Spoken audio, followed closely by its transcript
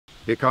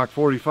Hickok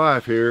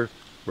 45 here.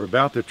 We're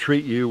about to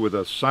treat you with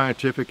a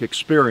scientific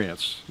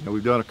experience. You know,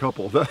 we've done a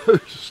couple of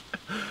those.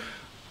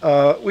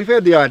 We've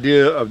had the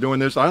idea of doing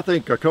this. I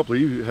think a couple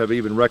of you have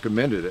even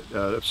recommended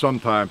it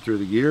sometime through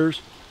the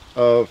years,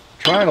 of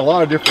trying a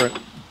lot of different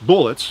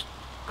bullets,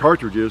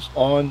 cartridges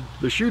on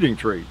the shooting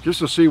tree, just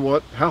to see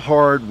how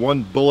hard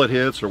one bullet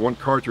hits or one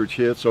cartridge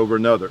hits over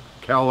another.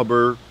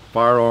 Caliber,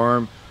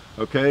 firearm,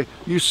 okay?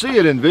 You see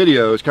it in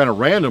videos kind of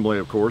randomly,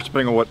 of course,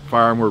 depending on what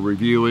firearm we're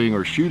reviewing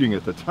or shooting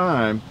at the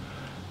time.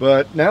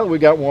 But now that we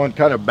got one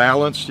kind of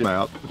balanced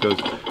out, because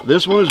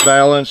this one is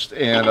balanced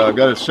and I've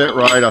got it set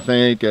right, I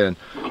think, and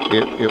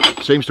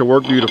it seems to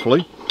work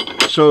beautifully.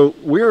 So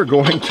we're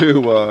going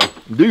to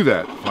do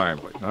that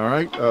finally, all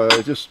right?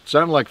 It just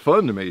sounded like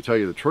fun to me, to tell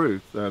you the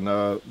truth, and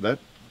that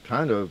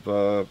kind of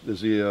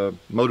is the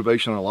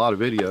motivation on a lot of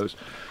videos.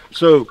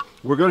 So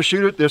we're going to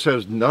shoot it. This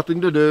has nothing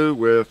to do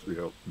with, you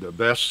know, the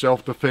best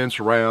self-defense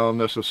round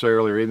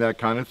necessarily or any of that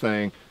kind of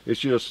thing.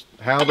 It's just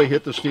how they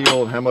hit the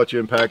steel and how much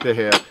impact they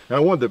had. And I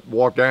wanted to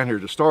walk down here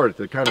to start it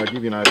to kind of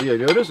give you an idea.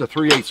 You know, it is a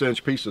 3/8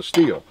 inch piece of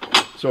steel.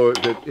 So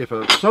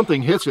if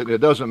something hits it and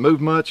it doesn't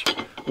move much,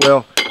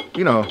 well,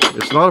 you know,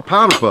 it's not a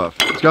powder puff.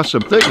 It's got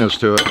some thickness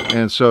to it.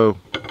 And so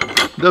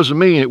it doesn't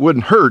mean it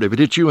wouldn't hurt if it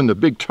hit you in the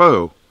big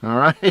toe. All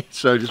right.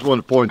 So I just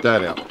wanted to point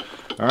that out.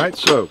 All right,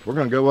 so we're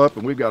going to go up,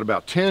 and we've got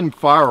about 10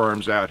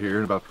 firearms out here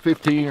and about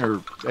 15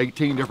 or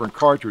 18 different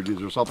cartridges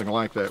or something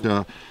like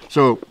that.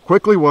 So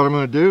quickly, what I'm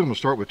going to do, I'm going to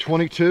start with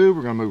 22.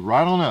 We're going to move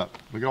right on up.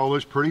 Look at all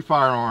those pretty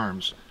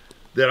firearms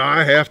that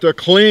I have to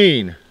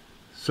clean.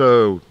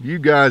 So you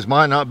guys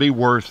might not be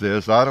worth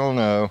this. I don't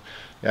know.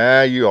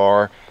 Yeah, you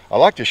are. I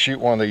like to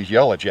shoot one of these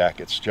yellow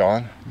jackets,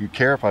 John. You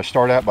care if I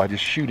start out by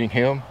just shooting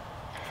him?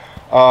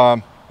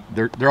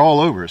 They're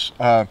all over us.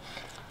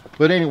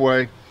 But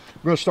anyway,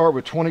 we're going to start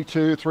with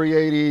 22,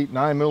 380,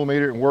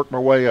 9mm, and work my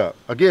way up.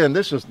 Again,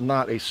 this is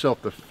not a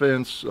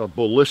self-defense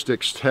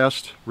ballistics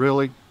test,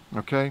 really,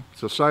 okay?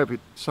 It's a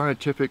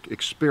scientific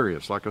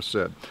experience, like I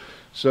said.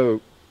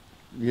 So,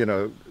 you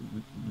know,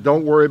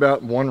 don't worry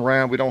about one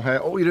round. We don't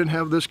have, oh, you didn't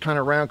have this kind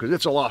of round because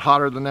it's a lot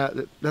hotter than that.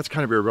 That's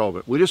kind of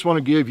irrelevant. We just want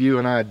to give you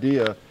an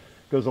idea,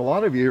 because a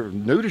lot of you are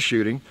new to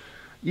shooting.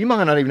 You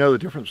might not even know the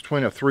difference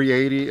between a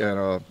 380 and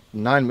a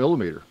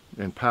 9mm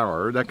in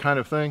power, that kind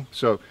of thing.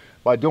 So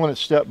by doing it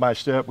step by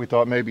step, we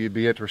thought maybe it'd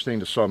be interesting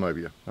to some of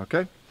you,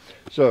 okay?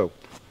 So,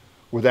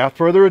 without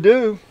further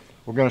ado,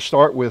 we're going to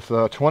start with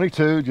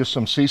 22, just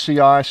some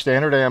CCI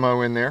standard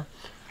ammo in there,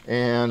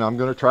 and I'm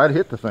going to try to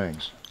hit the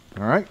things,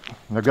 all right?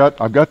 I've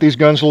got these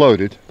guns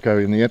loaded,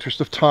 okay? In the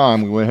interest of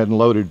time, we went ahead and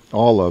loaded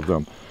all of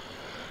them.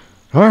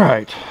 All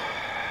right,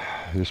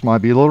 this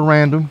might be a little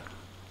random,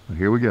 but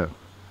here we go.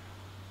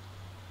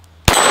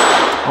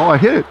 Oh, I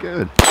hit it,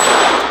 good.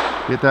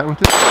 Hit that one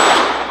too.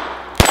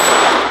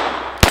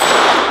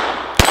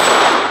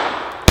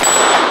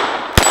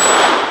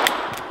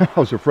 I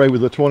was afraid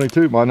with the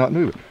 22 might not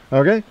move it.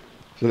 Okay,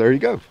 so there you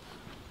go.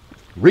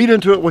 Read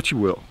into it what you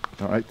will.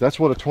 All right, that's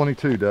what a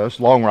 22 does,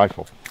 long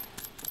rifle.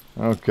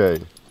 Okay,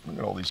 look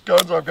at all these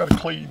guns I've got to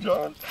clean,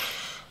 John.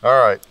 All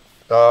right,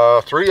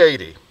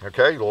 380,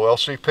 okay, little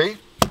LCP.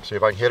 See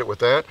if I can hit it with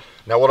that.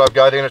 Now what I've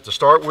got in it to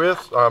start with,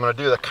 I'm going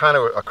to do that kind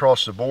of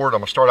across the board.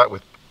 I'm going to start out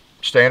with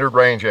standard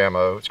range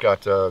ammo. It's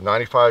got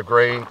 95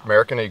 grain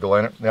American Eagle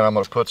in it. Then I'm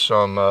going to put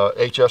some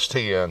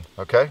HST in,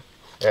 okay?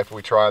 After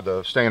we try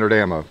the standard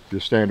ammo,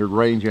 just standard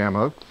range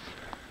ammo.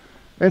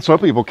 And some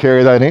people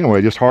carry that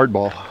anyway, just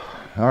hardball.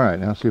 All right,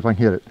 now see if I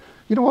can hit it.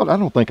 You know what, I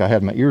don't think I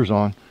had my ears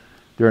on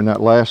during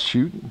that last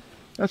shoot.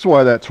 That's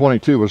why that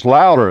 22 was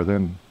louder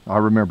than I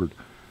remembered.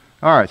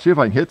 All right, see if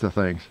I can hit the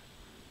things.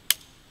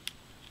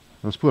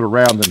 Let's put a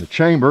round in the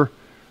chamber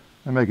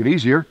and make it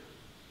easier.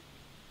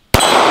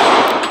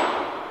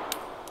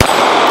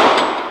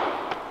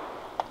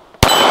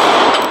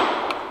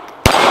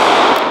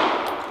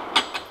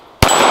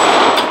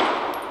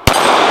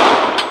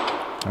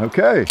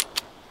 Okay,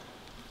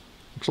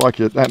 looks like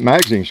that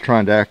magazine's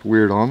trying to act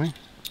weird on me.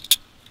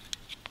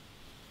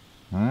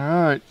 All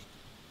right,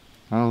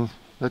 I'll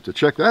have to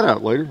check that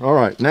out later. All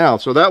right, now,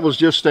 so that was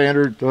just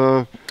standard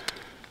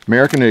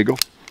American Eagle.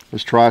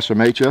 Let's try some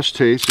HST,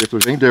 see if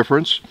there's any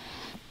difference.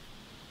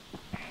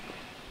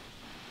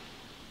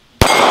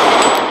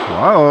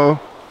 Uh-oh.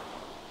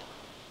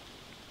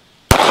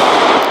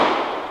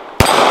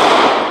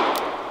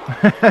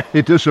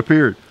 It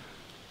disappeared.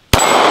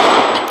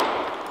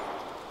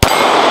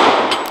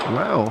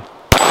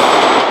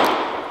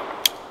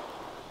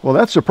 Well,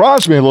 that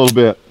surprised me a little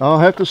bit, I'll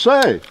have to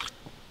say.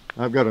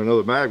 I've got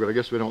another mag, but I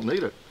guess we don't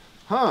need it.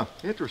 Huh,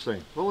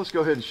 interesting. Well, let's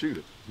go ahead and shoot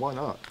it. Why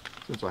not,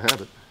 since I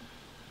have it.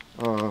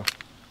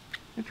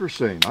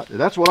 Interesting.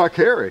 That's what I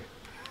carry.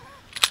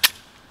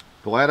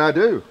 Glad I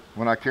do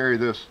when I carry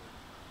this.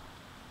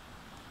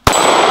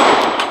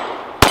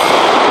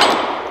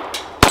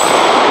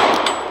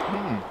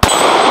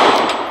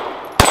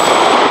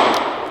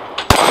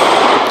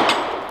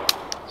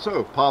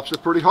 So, pops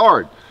it pretty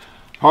hard.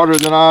 Harder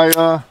than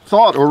I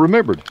thought or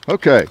remembered.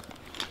 Okay,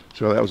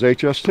 so that was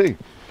HST.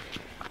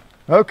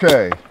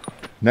 Okay,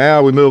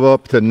 Now we move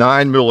up to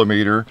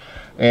 9mm,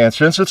 and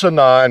since it's a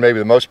 9, maybe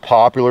the most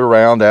popular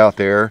round out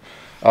there,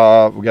 we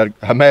got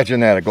to imagine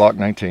that, a Glock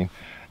 19.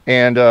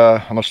 And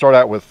I'm gonna start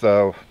out with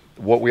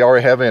what we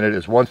already have in it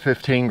is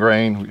 115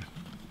 grain,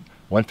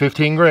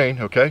 115 grain,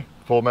 okay,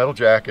 full metal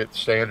jacket,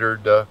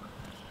 standard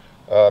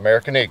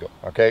American Eagle,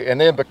 okay. And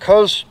then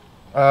because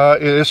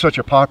it is such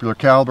a popular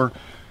caliber,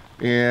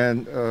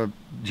 and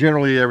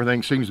generally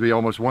everything seems to be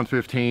almost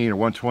 115 or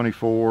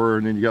 124,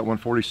 and then you got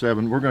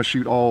 147. We're going to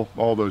shoot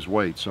all those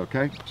weights,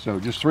 okay? So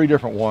just 3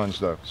 different ones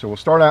though. So we'll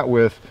start out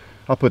with,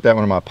 I'll put that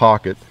one in my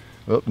pocket.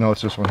 Oh, no,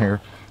 it's this one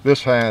here.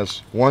 This has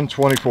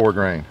 124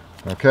 grain,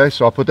 okay?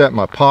 So I'll put that in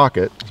my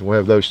pocket. So we'll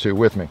have those 2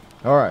 with me.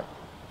 All right,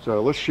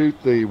 so let's shoot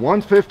the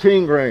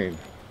 115 grain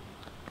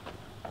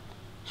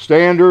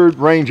standard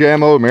range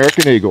ammo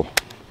American Eagle.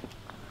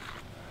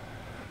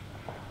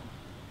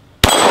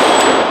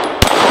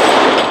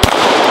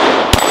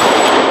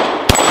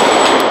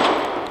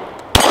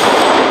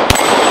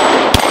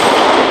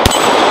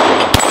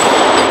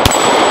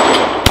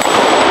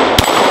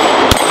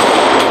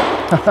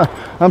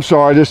 I'm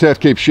sorry, I just have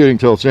to keep shooting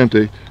till it's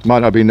empty. Might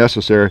not be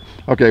necessary.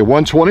 Okay,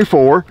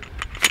 124.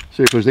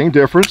 See if there's any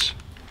difference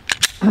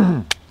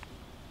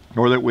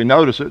or that we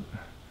notice it.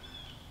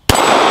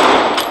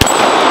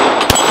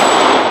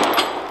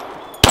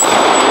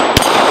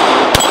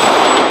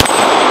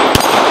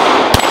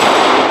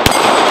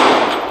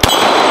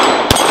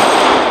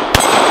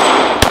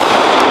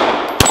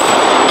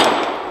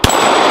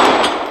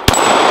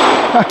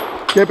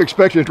 Kept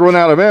expecting to run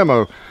out of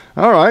ammo.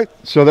 All right,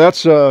 so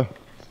that's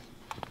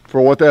for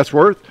what that's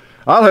worth.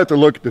 I'll have to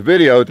look at the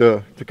video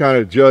to kind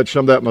of judge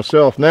some of that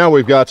myself. Now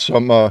we've got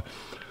some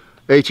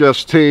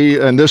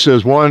HST, and this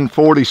is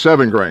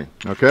 147 grain,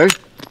 okay?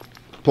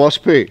 Plus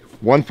P,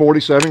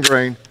 147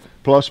 grain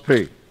plus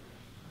P.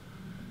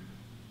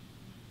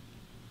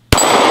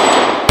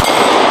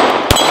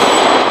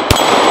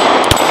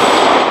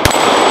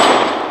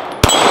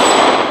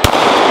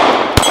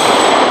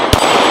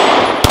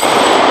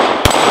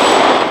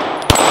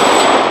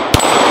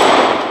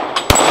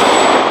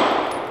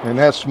 And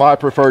that's my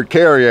preferred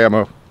carry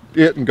ammo.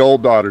 It and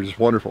Gold Doters is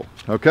wonderful.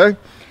 Okay,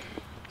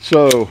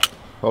 so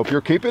hope you're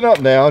keeping up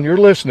now and you're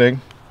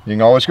listening. You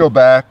can always go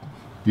back,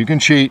 you can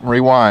cheat and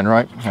rewind,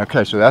 right?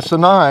 Okay, so that's the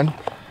 9. All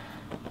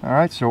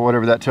right, so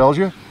whatever that tells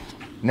you.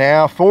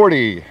 Now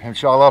 40, I've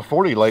shot a lot of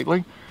 40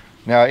 lately.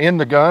 Now in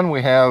the gun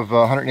we have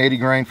 180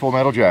 grain full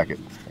metal jacket,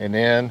 and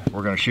then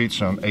we're going to shoot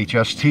some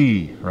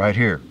HST right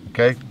here.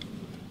 Okay,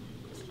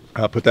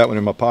 I'll put that one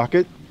in my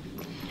pocket.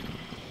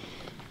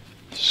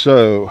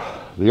 So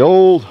the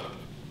old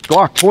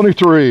Glock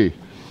 23.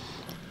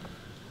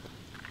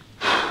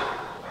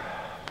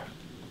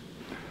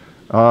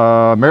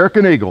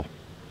 American Eagle.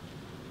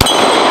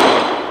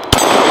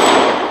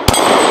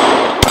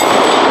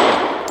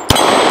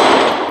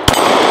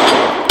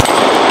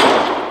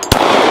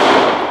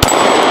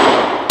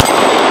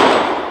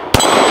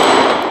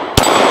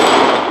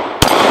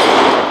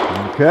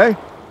 Okay.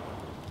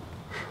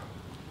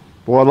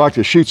 Boy, I'd like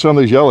to shoot some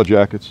of these yellow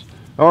jackets.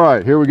 All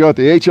right, here we got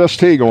the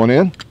HST going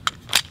in.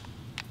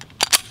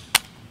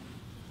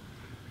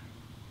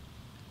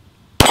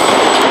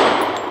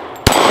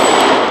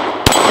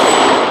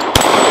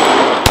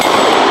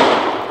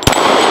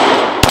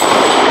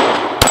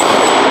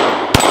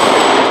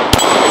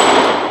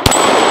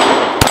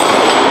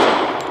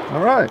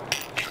 All right,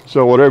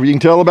 so whatever you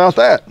can tell about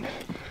that.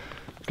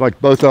 Looks like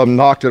both of them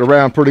knocked it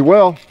around pretty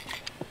well.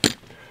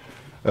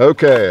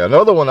 Okay,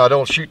 another one I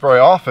don't shoot very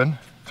often.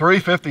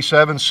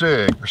 357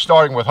 SIG. We're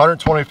starting with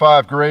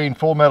 125 grain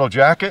full metal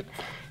jacket.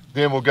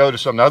 Then we'll go to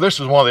some, now this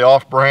is one of the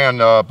off-brand,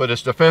 but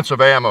it's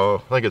defensive ammo. I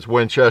think it's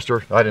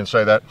Winchester. I didn't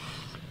say that.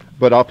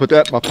 But I'll put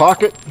that in my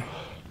pocket.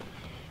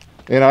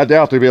 And I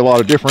doubt there'll be a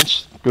lot of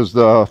difference because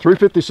the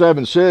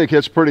 357 SIG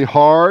hits pretty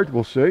hard.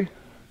 We'll see.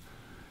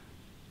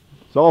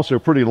 It's also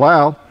pretty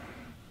loud.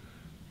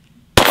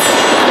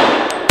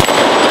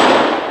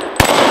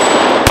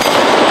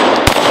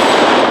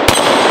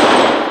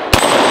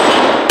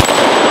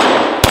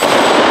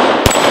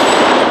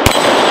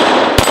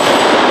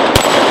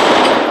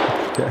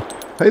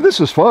 Hey,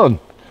 this is fun.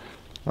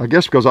 I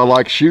guess because I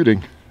like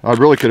shooting. I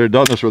really could have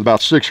done this with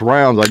about 6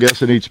 rounds, I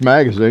guess, in each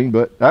magazine,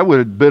 but that would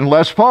have been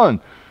less fun.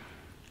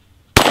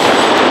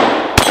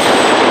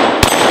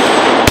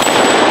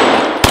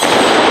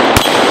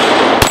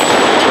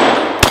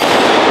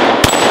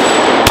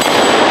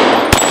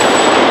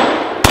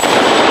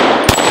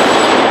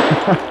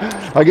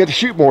 I get to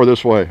shoot more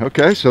this way.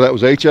 Okay, so that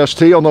was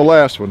HST on the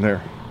last one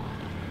there.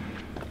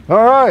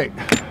 All right,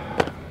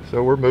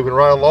 so we're moving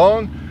right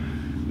along.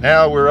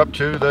 Now we're up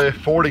to the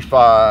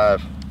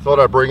 45. Thought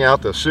I'd bring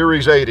out the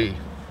Series 80,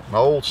 my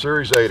old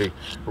Series 80.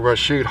 We're going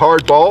to shoot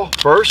hardball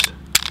first.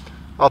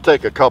 I'll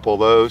take a couple of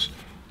those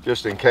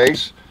just in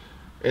case.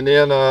 And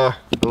then,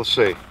 let's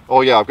see.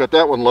 Oh yeah, I've got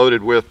that one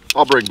loaded with,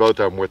 I'll bring both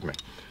of them with me.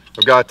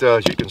 I've got,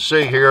 as you can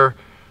see here,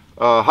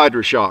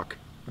 HydroShock.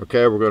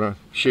 Okay, we're going to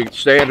shoot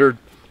standard,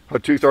 a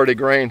 230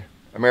 grain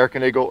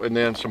American Eagle, and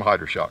then some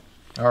HydroShock.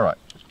 All right.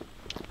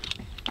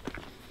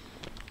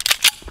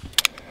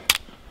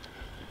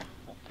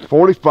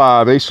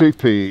 45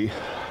 ACP.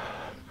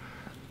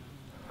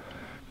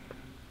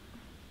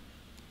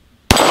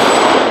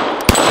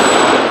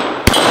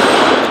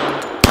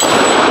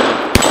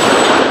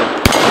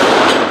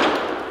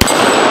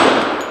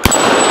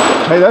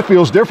 Hey, that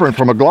feels different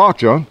from a Glock,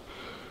 John.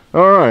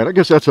 All right, I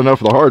guess that's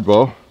enough of the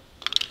hardball.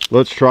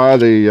 Let's try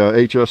the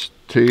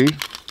HST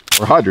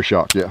or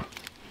Hydroshock. Yeah,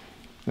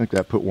 I think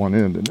that put one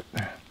in, didn't it?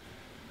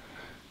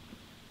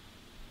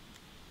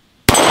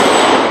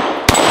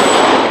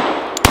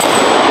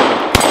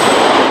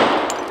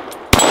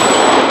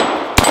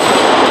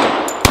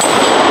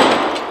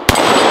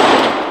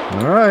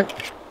 All right.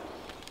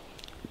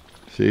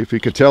 See if you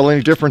could tell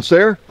any difference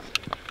there.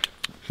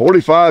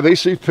 45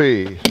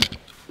 ACP.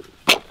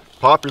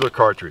 Popular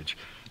cartridge.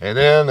 And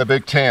then the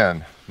big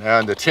 10. Now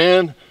in the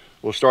 10,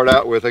 we'll start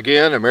out with,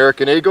 again,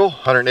 American Eagle,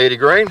 180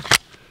 grain.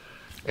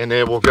 And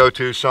then we'll go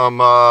to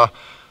some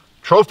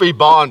trophy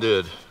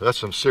bonded. That's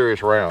some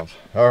serious rounds.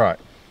 All right.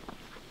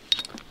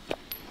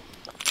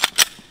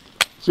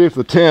 See if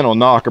the 10 will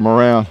knock them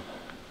around.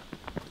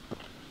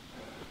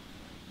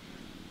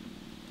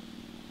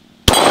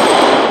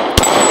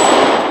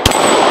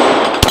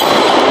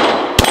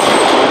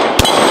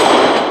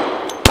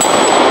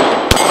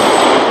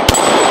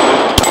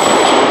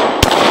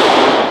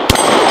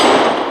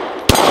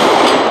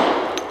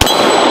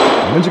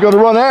 When's it going to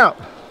run out?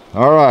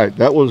 All right,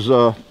 that was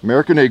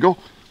American Eagle,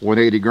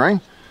 180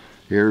 grain.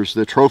 Here's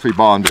the trophy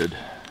bonded.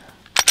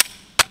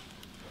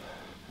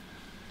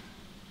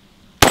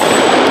 These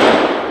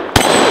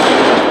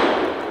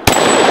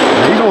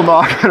will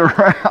knock it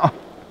around.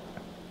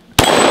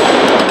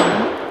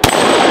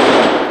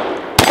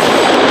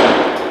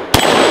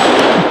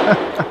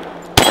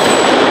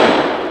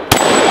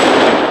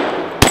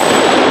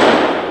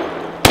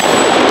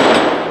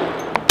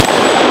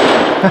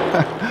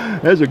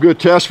 That's a good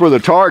test for the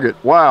target.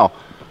 Wow.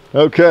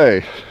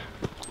 Okay.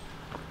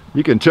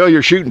 You can tell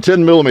you're shooting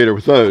 10mm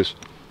with those.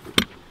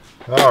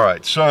 All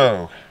right,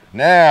 so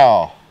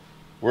now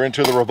we're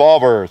into the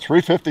revolver,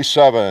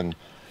 357.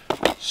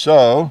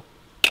 So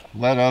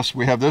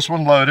we have this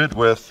one loaded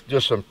with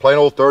just some plain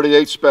old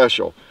 38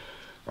 special.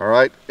 All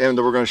right, and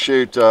then we're going to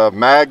shoot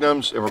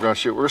magnums, and we're going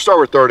to start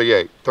with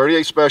 38.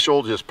 38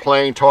 special, just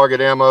plain target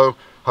ammo,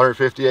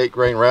 158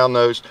 grain round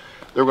nose.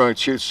 Then we're going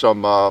to shoot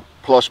some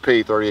Plus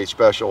P 38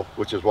 special,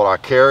 which is what I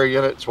carry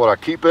in it. It's what I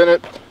keep in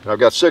it. And I've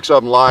got 6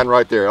 of them lying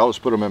right there. I'll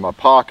just put them in my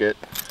pocket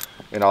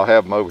and I'll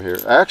have them over here.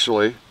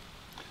 Actually,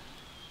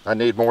 I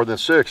need more than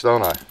 6,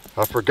 don't I?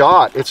 I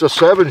forgot. It's a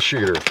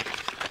 7-shooter.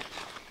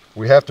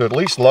 We have to at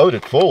least load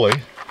it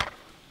fully.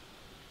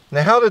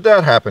 Now, how did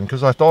that happen?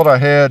 Because I thought I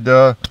had...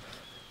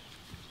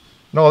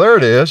 No, there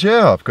it is.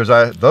 Yeah, because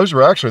those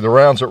were actually the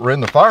rounds that were in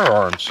the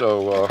Firearms.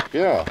 So,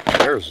 yeah,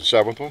 there's the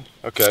 7th one.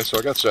 Okay, so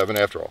I got 7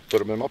 after all. Put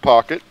them in my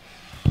pocket.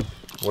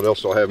 What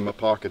else do I have in my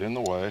pocket in the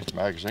way?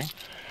 Magazine.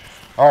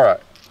 All right.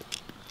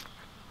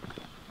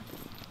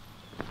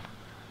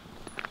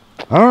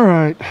 All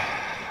right.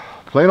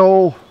 Plain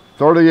old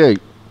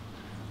 38.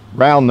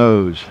 Round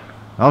nose.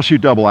 I'll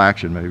shoot double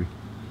action maybe.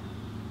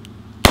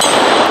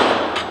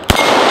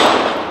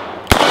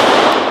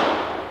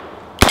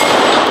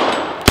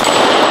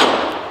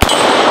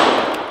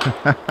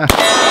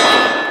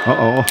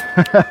 Uh-oh.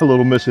 A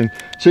little missing.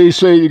 See,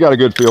 you got a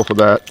good feel for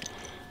that.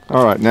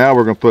 All right, now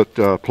we're going to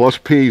put Plus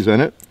P's in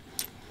it.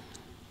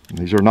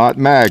 These are not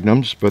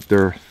magnums, but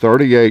they're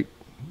 38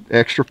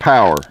 extra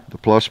power, the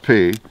Plus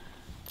P.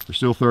 They're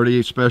still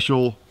 38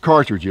 special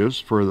cartridges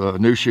for the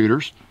new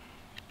shooters.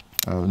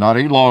 Not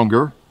any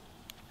longer.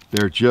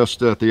 They're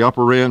just at the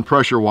upper end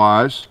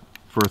pressure-wise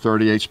for a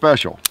 38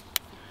 special.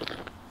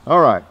 All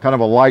right, kind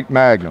of a light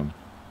magnum.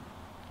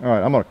 All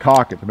right, I'm going to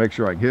cock it to make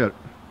sure I can hit it.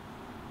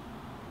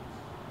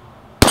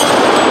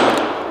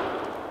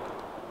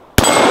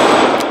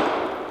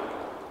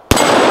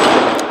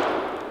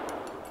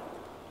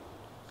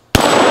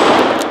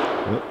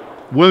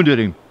 Wounded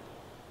him.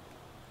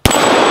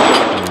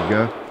 There you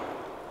go.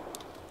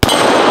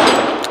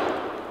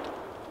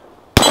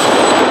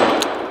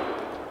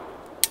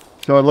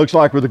 So it looks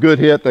like with a good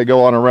hit, they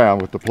go on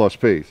around with the Plus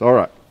P's. All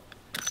right.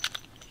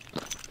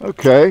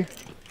 Okay.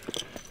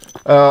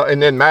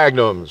 And then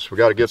magnums. We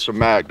got to get some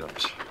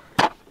magnums.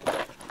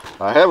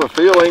 I have a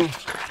feeling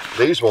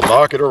these will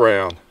knock it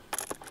around.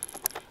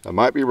 I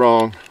might be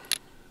wrong.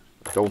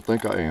 I don't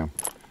think I am.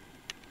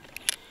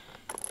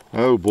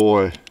 Oh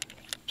boy.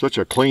 Such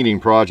a cleaning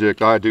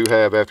project I do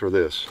have after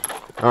this.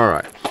 All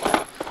right.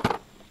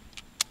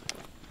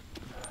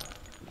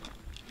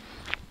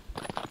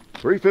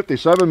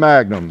 357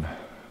 Magnum.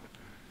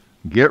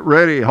 Get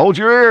ready. Hold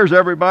your ears,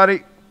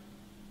 everybody.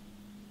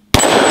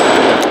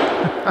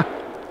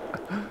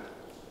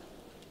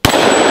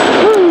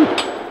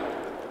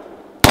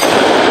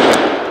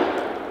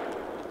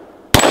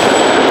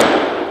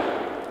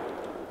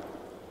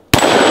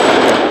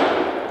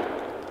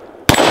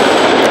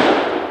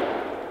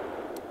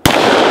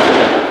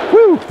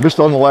 Missed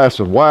on the last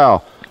one.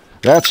 Wow,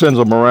 that sends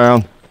them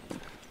around.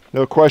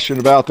 No question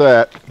about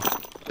that.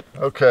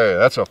 Okay,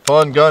 that's a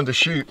fun gun to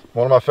shoot.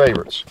 One of my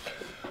favorites.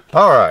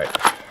 All right.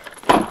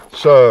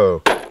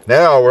 So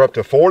now we're up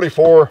to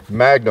 44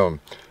 Magnum.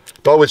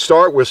 Thought we'd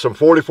start with some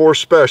 44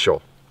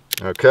 Special,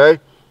 okay?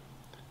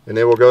 And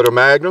then we'll go to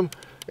Magnum,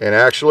 and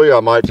actually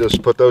I might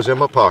just put those in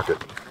my pocket.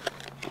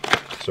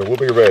 So we'll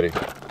be ready.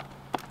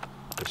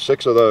 There's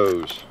 6 of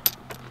those.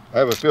 I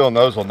have a feeling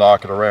those will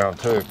knock it around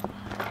too.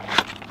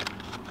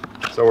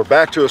 So we're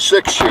back to a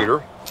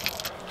 6-shooter.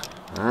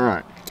 All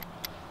right.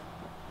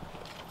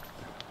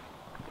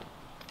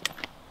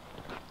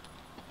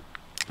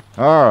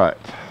 All right,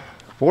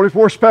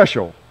 44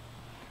 Special.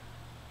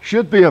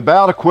 Should be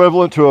about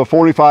equivalent to a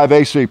 45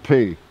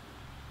 ACP.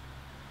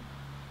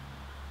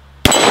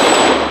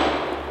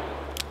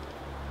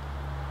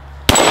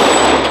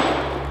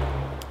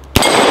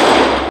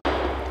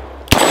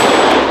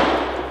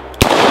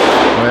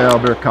 Well,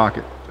 better cock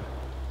it.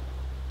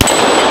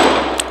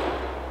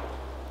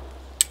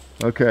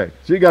 Okay,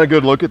 so you got a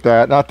good look at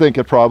that, and I think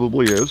it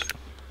probably is,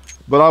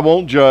 but I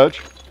won't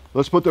judge.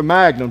 Let's put the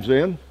Magnums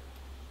in.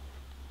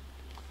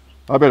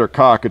 I better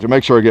cock it to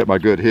make sure I get my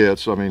good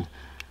hits. I mean,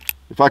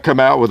 if I come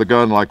out with a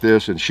gun like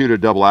this and shoot a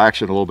double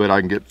action a little bit,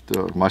 I can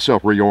get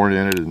myself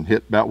reoriented and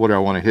hit about what I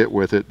want to hit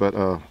with it, but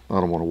I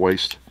don't want to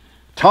waste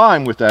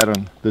time with that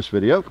on this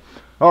video.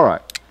 All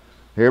right,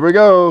 here we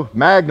go,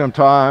 Magnum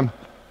time.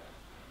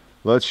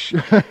 Let's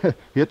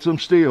hit some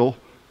steel.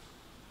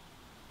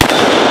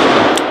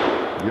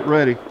 Get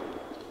ready.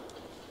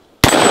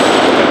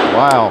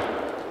 Wow.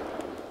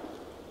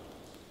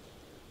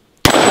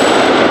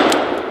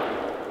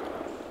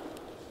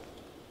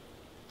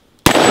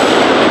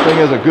 This thing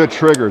has a good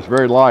trigger, it's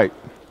very light.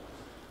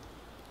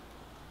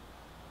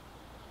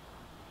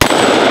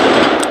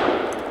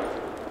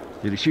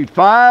 Did he shoot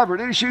 5 or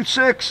did he shoot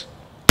 6?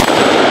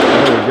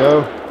 There we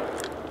go.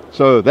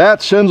 So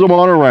that sends them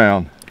on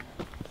around.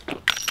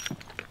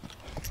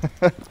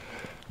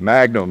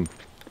 Magnum.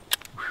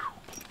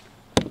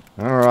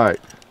 All right.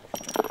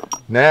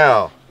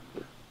 Now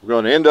we're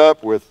going to end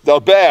up with the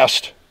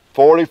best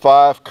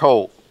 45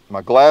 Colt.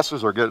 My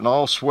glasses are getting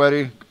all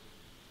sweaty.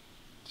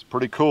 It's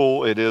pretty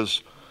cool. It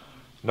is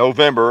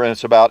November and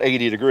it's about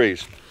 80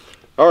 degrees.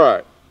 All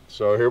right,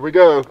 so here we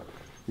go.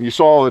 You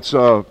saw it's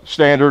a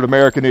standard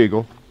American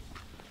Eagle.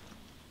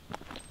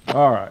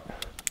 All right,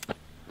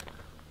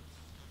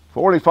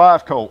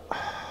 45 Colt.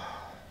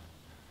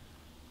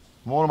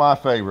 One of my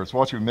favorites.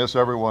 Watch me miss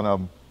every one of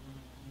them.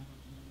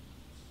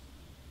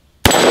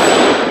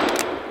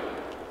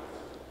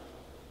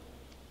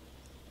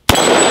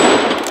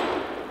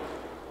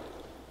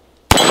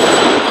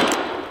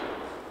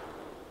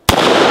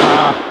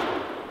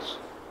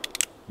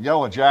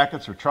 Yellow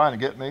Jackets are trying to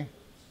get me.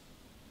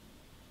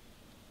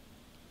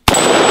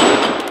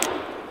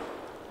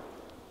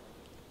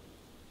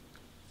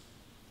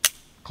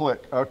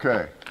 Click.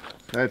 Okay.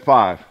 At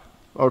 5.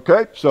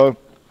 Okay, so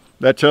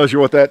that tells you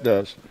what that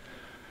does.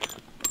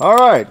 All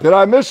right, did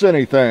I miss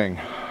anything?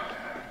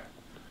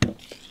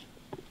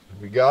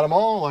 We got them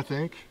all, I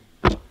think.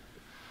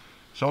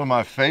 Some of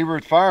my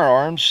favorite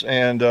firearms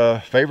and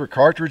favorite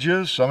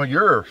cartridges. Some of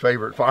your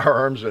favorite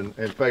firearms and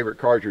favorite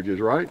cartridges,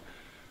 right?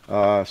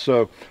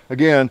 So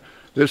again,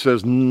 this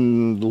has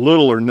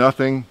little or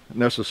nothing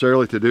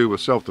necessarily to do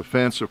with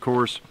self-defense, of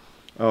course.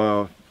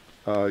 You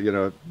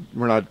know,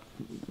 we're not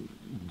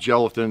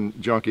gelatin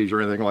junkies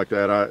or anything like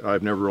that.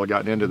 I've never really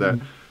gotten into that.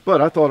 But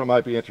I thought it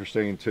might be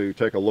interesting to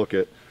take a look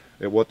at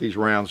what these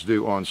rounds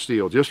do on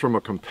steel, just from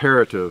a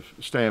comparative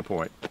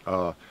standpoint.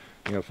 You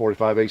know,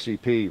 45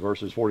 ACP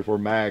versus 44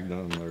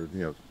 Magnum, or,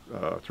 you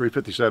know,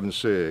 357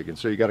 SIG. And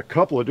so you got a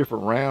couple of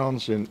different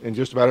rounds in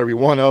just about every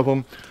one of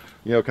them.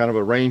 You know, kind of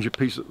a range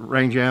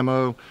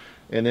ammo,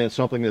 and then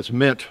something that's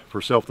meant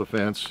for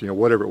self-defense, you know,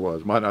 whatever it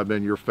was. Might not have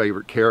been your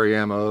favorite carry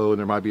ammo, and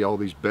there might be all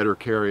these better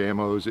carry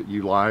ammos that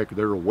you like.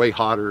 They're way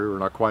hotter or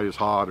not quite as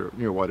hot, or,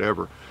 you know,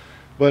 whatever.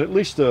 But at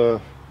least, I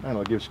don't know,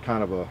 it gives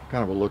kind of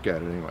a look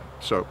at it anyway.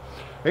 So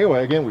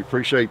anyway, again, we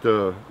appreciate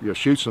the, you know,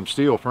 Shoot Some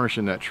Steel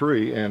furnishing that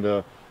tree,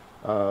 and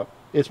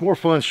it's more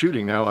fun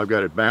shooting now. I've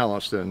got it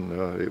balanced,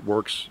 and it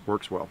works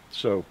well.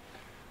 So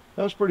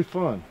that was pretty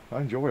fun.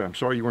 I enjoyed it. I'm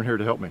sorry you weren't here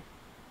to help me.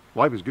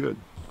 Life is good.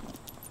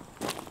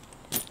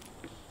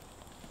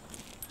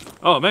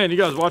 Oh man, you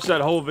guys watched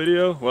that whole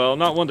video? Well,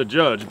 not one to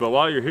judge, but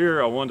while you're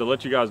here, I wanted to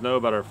let you guys know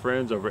about our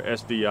friends over at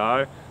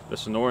SDI, the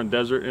Sonoran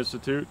Desert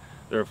Institute.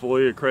 They're a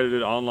fully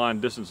accredited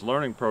online distance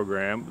learning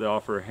program. They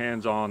offer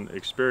hands-on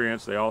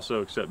experience. They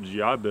also accept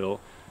GI Bill.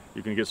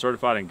 You can get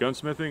certified in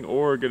gunsmithing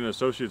or get an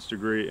associate's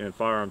degree in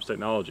firearms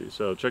technology.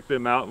 So check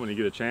them out when you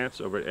get a chance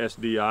over at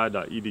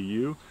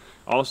sdi.edu.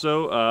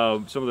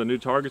 Also, some of the new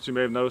targets you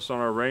may have noticed on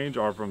our range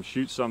are from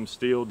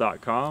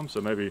shootsomesteel.com, so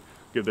maybe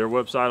give their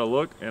website a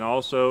look. And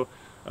also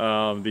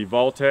the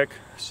Vaultec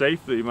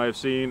safe that you may have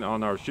seen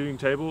on our shooting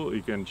table,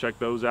 you can check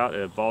those out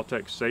at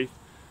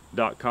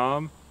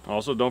vaultecsafe.com.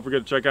 Also, don't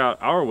forget to check out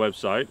our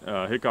website,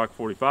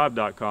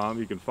 hickok45.com.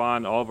 You can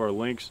find all of our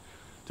links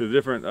to the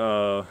different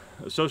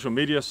social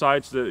media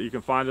sites that you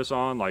can find us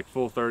on, like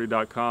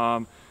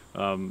full30.com.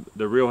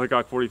 The Real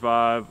Hickok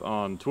 45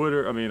 on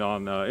Twitter, on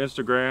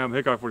Instagram,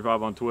 Hickok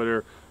 45 on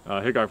Twitter,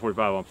 Hickok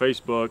 45 on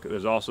Facebook.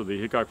 There's also the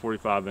Hickok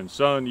 45 and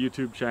Son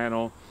YouTube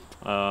channel.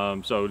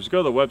 So just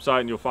go to the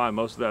website and you'll find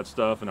most of that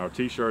stuff, and our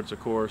t-shirts, of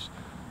course.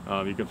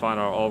 You can find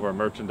all of our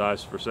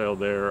merchandise for sale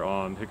there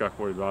on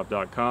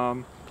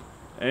hickok45.com.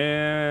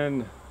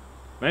 And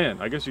man,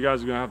 I guess you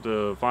guys are gonna have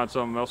to find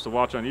something else to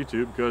watch on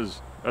YouTube,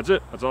 because that's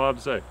it. That's all I have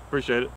to say. Appreciate it.